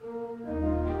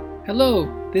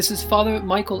Hello, this is Father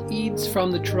Michael Eads from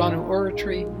the Toronto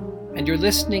Oratory, and you're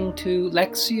listening to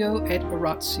Lectio et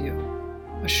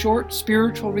Oratio, a short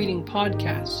spiritual reading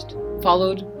podcast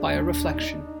followed by a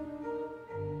reflection.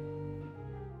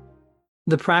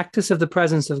 The Practice of the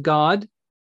Presence of God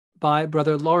by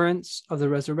Brother Lawrence of the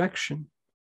Resurrection.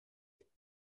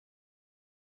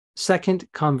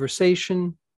 Second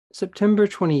Conversation, September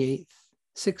 28th,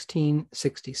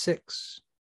 1666.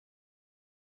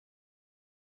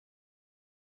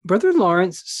 Brother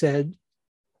Lawrence said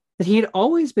that he had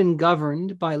always been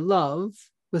governed by love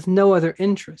with no other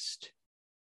interest,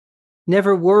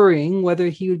 never worrying whether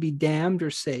he would be damned or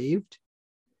saved,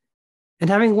 and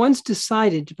having once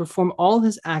decided to perform all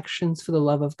his actions for the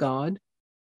love of God,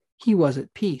 he was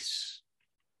at peace.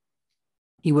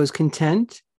 He was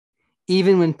content,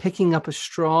 even when picking up a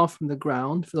straw from the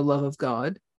ground for the love of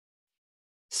God,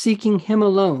 seeking him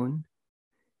alone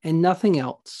and nothing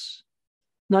else,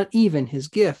 not even his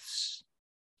gifts.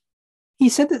 He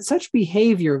said that such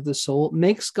behavior of the soul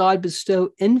makes God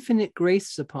bestow infinite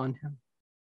graces upon him.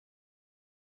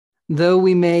 Though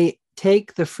we may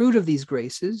take the fruit of these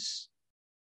graces,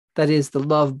 that is, the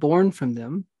love born from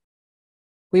them,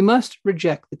 we must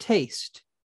reject the taste,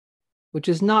 which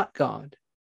is not God,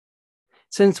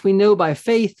 since we know by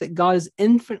faith that God is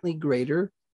infinitely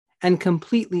greater and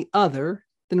completely other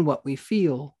than what we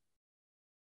feel.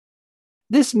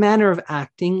 This manner of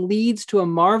acting leads to a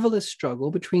marvelous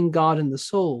struggle between God and the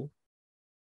soul.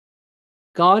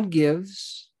 God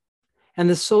gives, and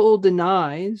the soul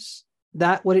denies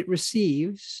that what it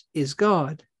receives is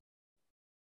God.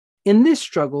 In this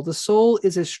struggle, the soul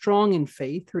is as strong in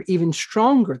faith or even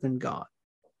stronger than God,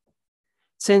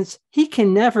 since he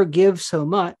can never give so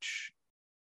much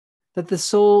that the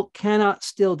soul cannot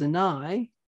still deny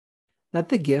that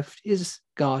the gift is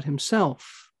God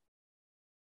himself.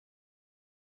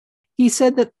 He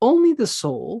said that only the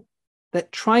soul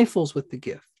that trifles with the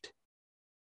gift,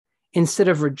 instead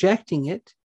of rejecting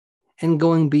it and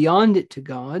going beyond it to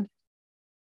God,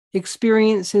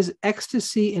 experiences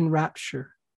ecstasy and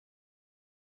rapture.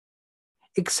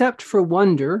 Except for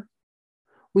wonder,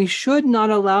 we should not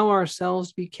allow ourselves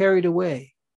to be carried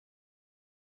away.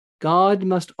 God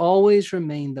must always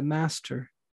remain the master.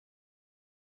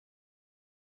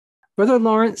 Brother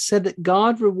Lawrence said that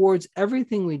God rewards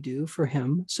everything we do for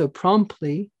him so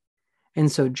promptly and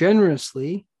so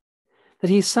generously that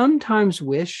he sometimes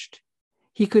wished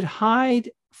he could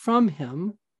hide from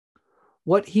him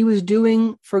what he was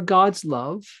doing for God's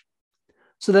love,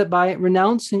 so that by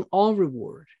renouncing all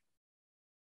reward,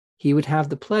 he would have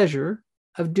the pleasure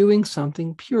of doing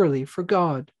something purely for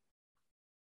God.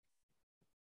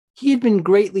 He had been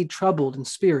greatly troubled in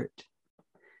spirit,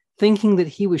 thinking that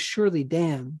he was surely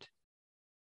damned,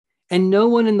 and no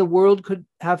one in the world could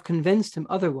have convinced him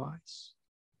otherwise.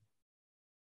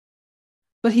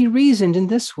 But he reasoned in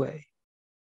this way: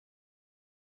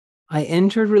 I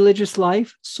entered religious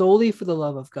life solely for the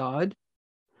love of God,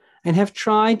 and have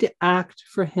tried to act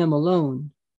for him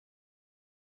alone.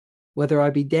 Whether I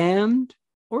be damned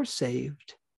or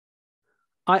saved,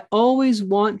 I always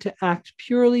want to act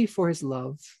purely for his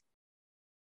love.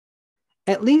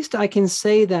 At least I can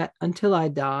say that until I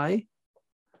die,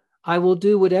 I will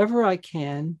do whatever I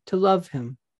can to love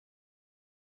him.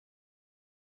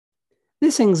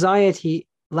 This anxiety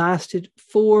lasted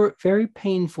 4 very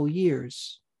painful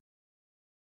years.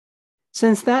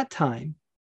 Since that time,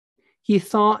 he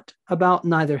thought about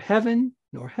neither heaven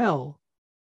nor hell.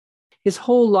 His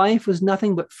whole life was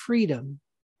nothing but freedom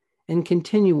and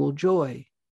continual joy.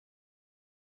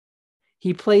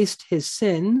 He placed his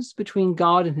sins between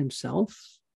God and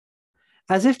himself,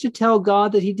 as if to tell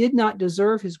God that he did not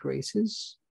deserve his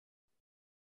graces,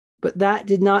 but that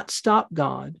did not stop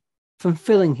God from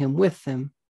filling him with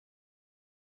them.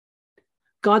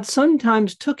 God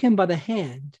sometimes took him by the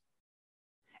hand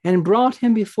and brought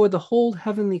him before the whole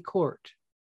heavenly court,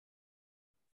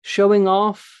 showing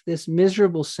off this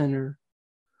miserable sinner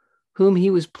whom he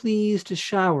was pleased to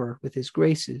shower with his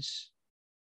graces.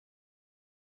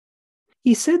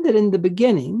 He said that in the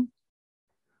beginning,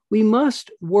 we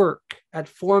must work at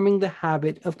forming the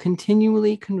habit of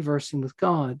continually conversing with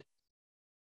God,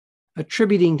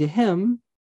 attributing to him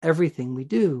everything we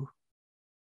do.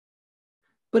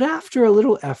 But after a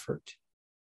little effort,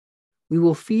 we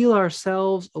will feel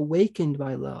ourselves awakened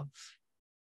by love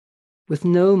with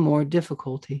no more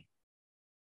difficulty.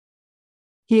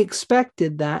 He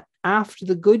expected that after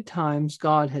the good times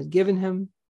God had given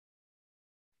him,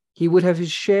 he would have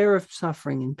his share of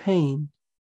suffering and pain.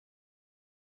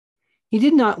 He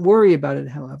did not worry about it,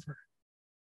 however,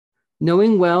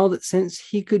 knowing well that since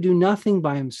he could do nothing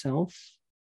by himself,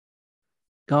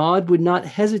 God would not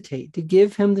hesitate to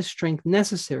give him the strength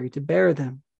necessary to bear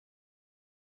them.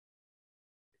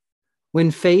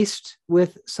 When faced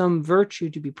with some virtue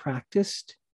to be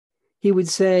practiced, he would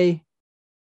say,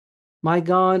 "My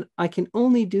God, I can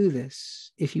only do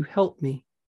this if you help me."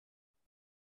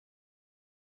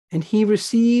 And he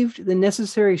received the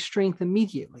necessary strength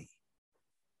immediately,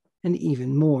 and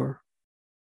even more.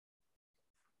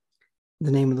 In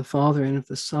the name of the Father, and of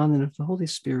the Son, and of the Holy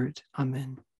Spirit.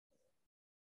 Amen.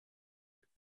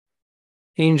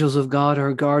 Angels of God,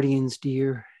 our guardians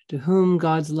dear, to whom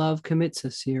God's love commits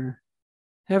us here,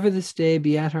 ever this day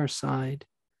be at our side,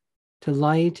 to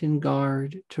light and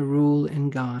guard, to rule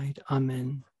and guide.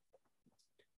 Amen.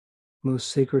 Most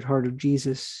Sacred Heart of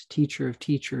Jesus, teacher of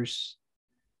teachers,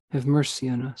 have mercy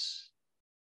on us.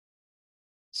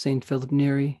 Saint Philip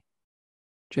Neri,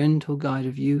 gentle guide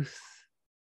of youth,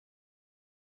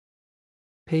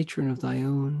 patron of thy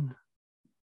own,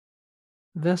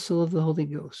 vessel of the Holy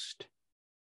Ghost,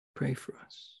 pray for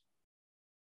us.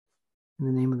 In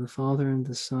the name of the Father, and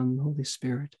the Son, and the Holy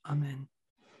Spirit. Amen.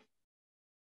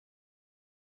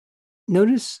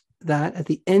 Notice that at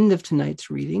the end of tonight's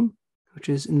reading, which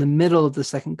is in the middle of the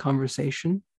second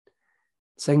conversation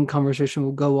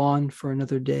will go on for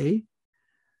another day.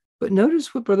 But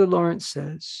notice what Brother Lawrence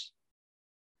says.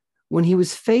 When he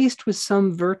was faced with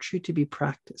some virtue to be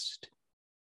practiced.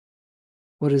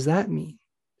 What does that mean?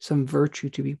 Some virtue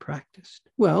to be practiced.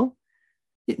 Well,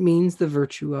 it means the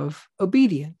virtue of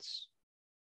obedience.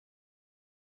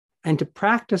 And to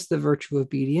practice the virtue of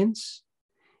obedience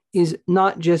is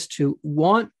not just to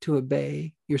want to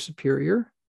obey your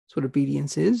superior, that's what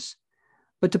obedience is,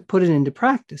 but to put it into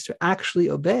practice, to actually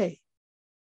obey.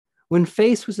 When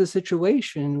faced with a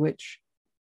situation in which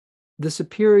the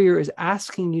superior is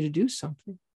asking you to do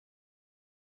something,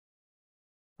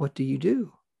 what do you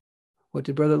do? What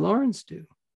did Brother Lawrence do?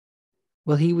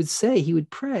 Well, he would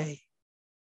pray,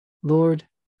 "Lord,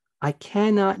 I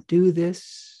cannot do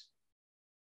this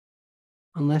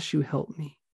unless you help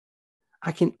me.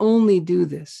 I can only do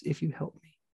this if you help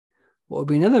me." What would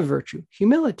be another virtue?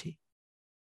 Humility,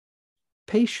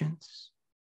 patience.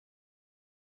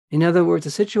 In other words,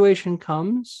 a situation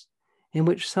comes in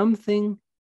which something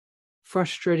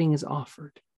frustrating is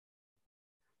offered,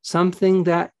 something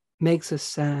that makes us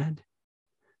sad,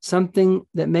 something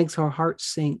that makes our hearts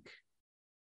sink.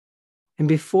 And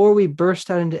before we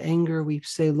burst out into anger, we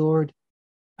say, "Lord,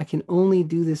 I can only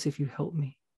do this if you help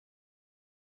me."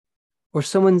 Or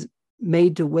someone's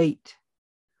made to wait,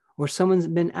 or someone's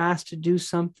been asked to do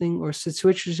something, or a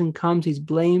situation comes, he's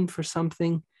blamed for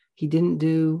something he didn't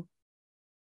do,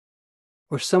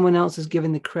 or someone else is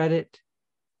given the credit,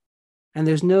 and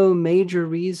there's no major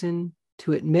reason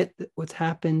to admit that what's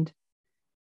happened.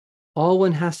 All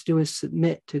one has to do is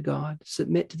submit to God,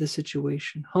 submit to the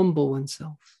situation, humble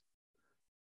oneself.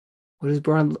 What does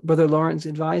Brother Lawrence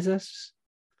advise us?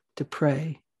 To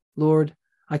pray, "Lord,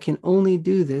 I can only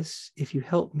do this if you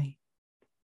help me."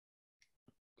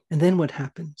 And then what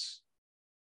happens?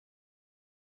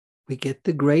 We get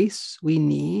the grace we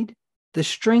need, the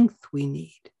strength we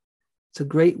need. It's a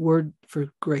great word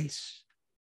for grace,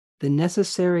 the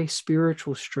necessary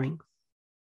spiritual strength.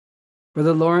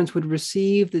 Brother Lawrence would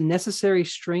receive the necessary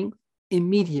strength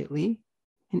immediately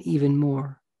and even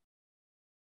more.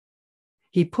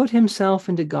 He put himself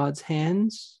into God's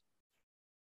hands.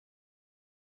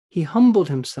 He humbled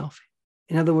himself.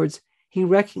 In other words, he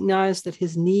recognized that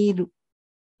his need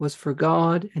was for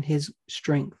God and his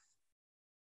strength.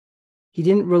 He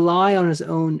didn't rely on his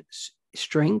own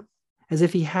strength as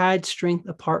if he had strength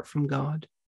apart from God.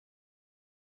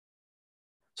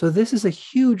 So this is a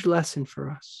huge lesson for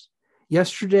us.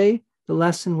 Yesterday, the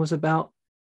lesson was about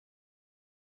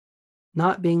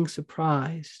not being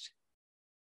surprised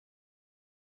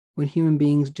when human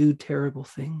beings do terrible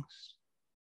things.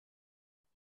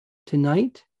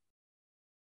 Tonight,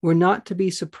 we're not to be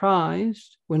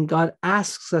surprised when God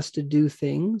asks us to do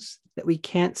things that we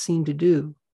can't seem to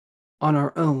do on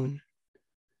our own.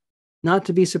 Not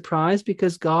to be surprised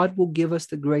because God will give us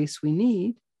the grace we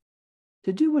need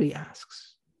to do what he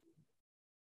asks.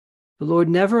 The Lord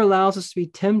never allows us to be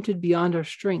tempted beyond our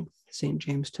strength, St.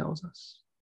 James tells us.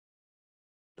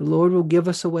 The Lord will give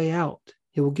us a way out.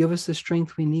 He will give us the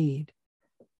strength we need.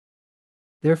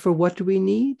 Therefore, what do we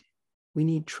need? We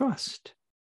need trust.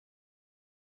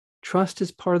 Trust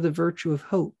is part of the virtue of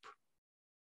hope,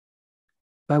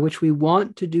 by which we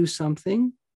want to do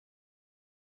something.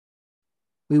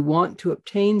 We want to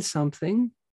obtain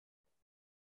something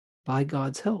by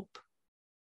God's help.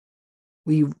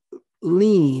 We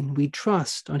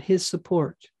trust on his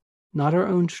support, not our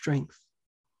own strength.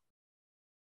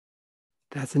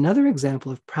 That's another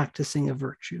example of practicing a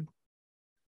virtue.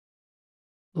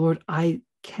 Lord, I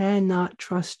cannot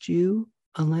trust you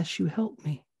unless you help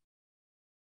me.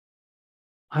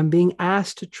 I'm being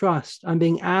asked to trust. I'm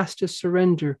being asked to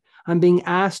surrender. I'm being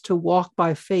asked to walk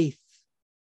by faith,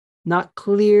 not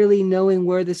clearly knowing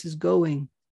where this is going.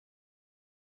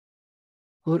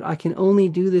 Lord, I can only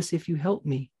do this if you help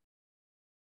me.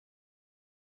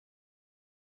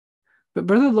 But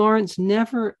Brother Lawrence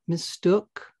never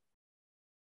mistook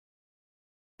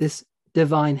this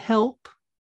divine help,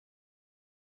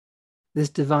 this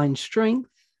divine strength,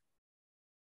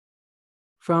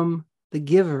 from the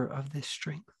giver of this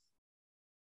strength.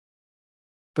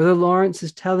 Brother Lawrence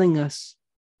is telling us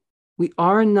we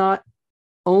are not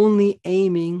only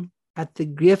aiming at the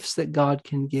gifts that God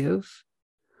can give.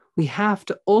 We have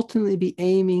to ultimately be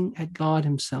aiming at God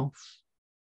himself.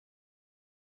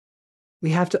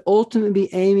 We have to ultimately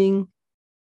be aiming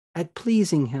at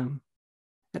pleasing him,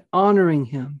 at honoring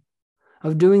him,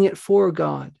 of doing it for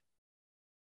God.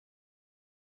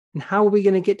 And how are we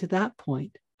going to get to that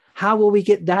point? How will we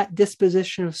get that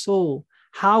disposition of soul?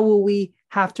 How will we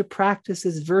have to practice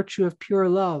this virtue of pure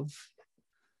love?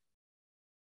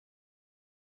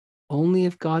 Only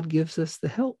if God gives us the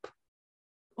help.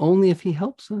 Only if he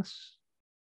helps us.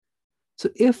 So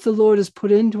if the Lord has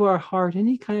put into our heart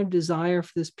any kind of desire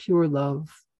for this pure love,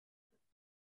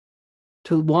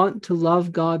 to want to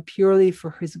love God purely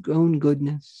for his own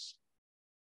goodness,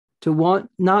 to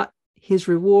want not his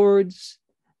rewards,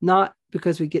 not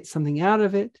because we get something out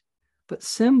of it, but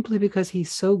simply because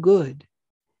he's so good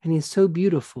and he's so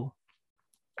beautiful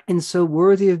and so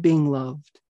worthy of being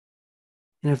loved.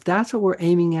 And if that's what we're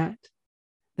aiming at,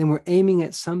 then we're aiming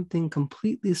at something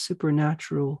completely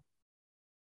supernatural,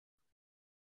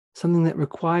 something that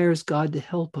requires God to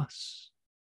help us,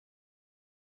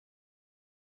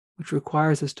 which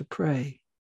requires us to pray.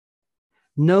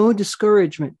 No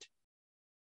discouragement.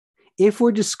 If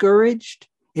we're discouraged,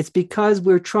 it's because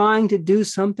we're trying to do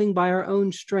something by our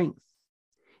own strength.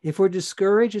 If we're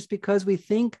discouraged, it's because we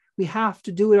think we have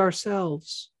to do it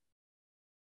ourselves.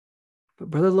 But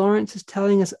Brother Lawrence is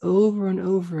telling us over and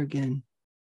over again,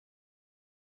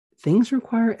 things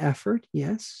require effort,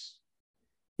 yes.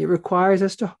 It requires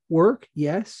us to work,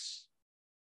 yes.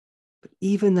 But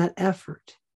even that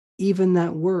effort, even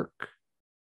that work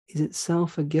is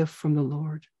itself a gift from the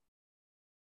Lord.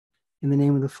 In the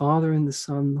name of the Father, and the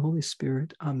Son, and the Holy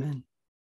Spirit, amen.